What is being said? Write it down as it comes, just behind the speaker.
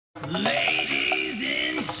Ladies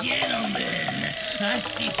and gentlemen, I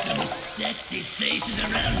see some sexy faces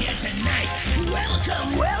around here tonight.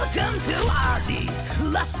 Welcome to Ozzy's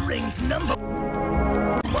Lust Rings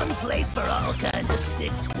 #1 place for all kinds of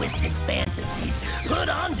sick, twisted fantasies. Put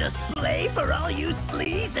on display for all you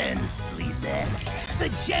sleaze and sleazettes. The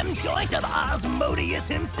gem joint of Osmodeus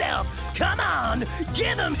himself. Come on,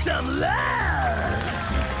 give him some love!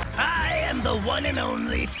 I am the one and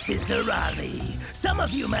only Fizzarollie. Some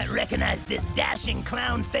of you might recognize this dashing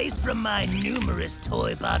clown face from my numerous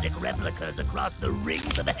toy-bodic replicas across the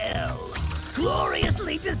rings of hell.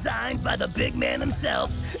 Gloriously designed by the big man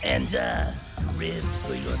himself, and, ribbed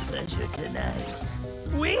for your pleasure tonight.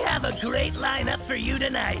 We have a great lineup for you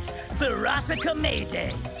tonight. Thoracica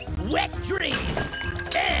Mayday, Wet Dream,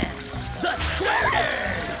 and the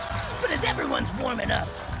Squirters! But as everyone's warming up,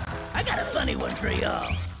 I got a funny one for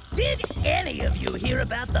y'all. Did any of you hear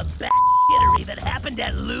about the bat-shittery that happened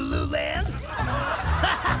at Lululand?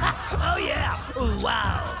 Oh yeah,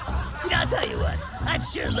 wow. You know, I'll tell you what, I'd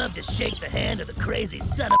sure love to shake the hand of the crazy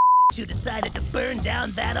son of a bitch who decided to burn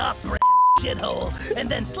down that off-brand shithole and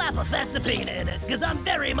then slap a fat subpoena in it, because I'm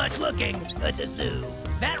very much looking to sue.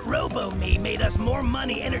 That robo-me made us more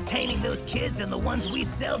money entertaining those kids than the ones we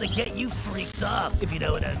sell to get you freaks off, if you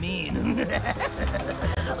know what I mean.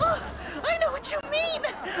 Oh, I know what you mean!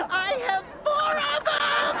 I have 4 of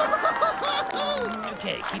them!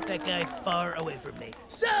 Okay, keep that guy far away from me.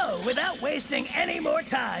 So, without wasting any more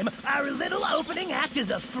time, our little opening act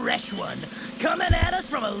is a fresh one. Coming at us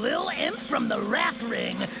from a little imp from the Wrath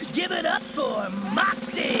Ring. Give it up for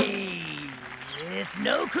Moxie! With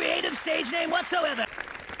no creative stage name whatsoever.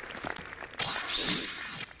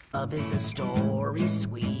 Love is a story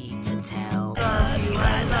sweet to tell. I love you,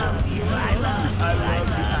 I love you, I love you,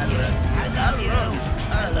 I love you,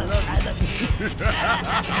 I love you, I love you.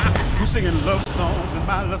 Who's singing love songs in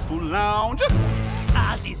my lustful lounge?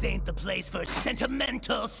 Ozzy's ain't the place for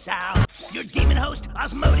sentimental sound. Your demon host,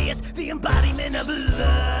 Osmodeus, the embodiment of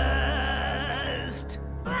lust.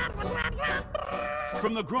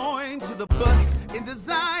 From the groin to the bust, in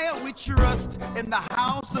desire we trust in the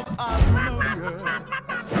house of Osmodeus.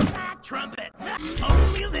 Trumpet,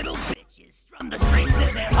 only little bitches strum the strings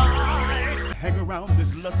of their hearts. Hang around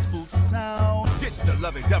this lustful town. Ditch the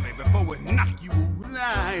lovey-dovey before we knock you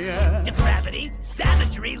liar. Depravity,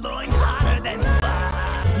 savagery, loins hotter than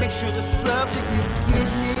fire. Make sure the subject is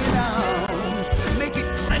getting it on. Make it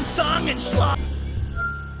And thong and schlong.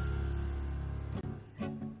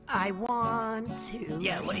 I want to.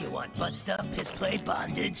 Yeah, what do you want? Butt stuff, piss play,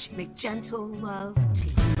 bondage? Make gentle love to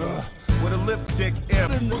you. what a lipstick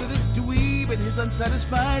ever. Look at this dweeb and his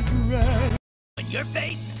unsatisfied pride. In your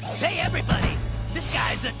face? Hey, everybody! This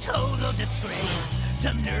guy's a total disgrace.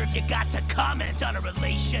 Some nerve you got to comment on a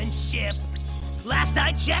relationship. Last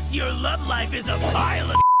I checked, your love life is a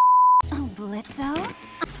pile of Oh, Blitzo?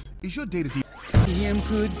 Is your data D? Him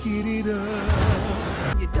could get it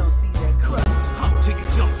up. You don't see that crust. Hop till you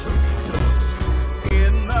jump to the dust.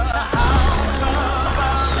 In the house of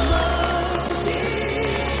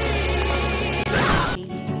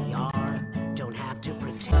We are, don't have to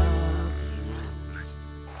pretend.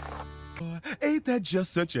 Ain't that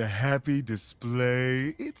just such a happy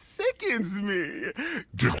display? It sickens me.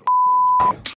 Get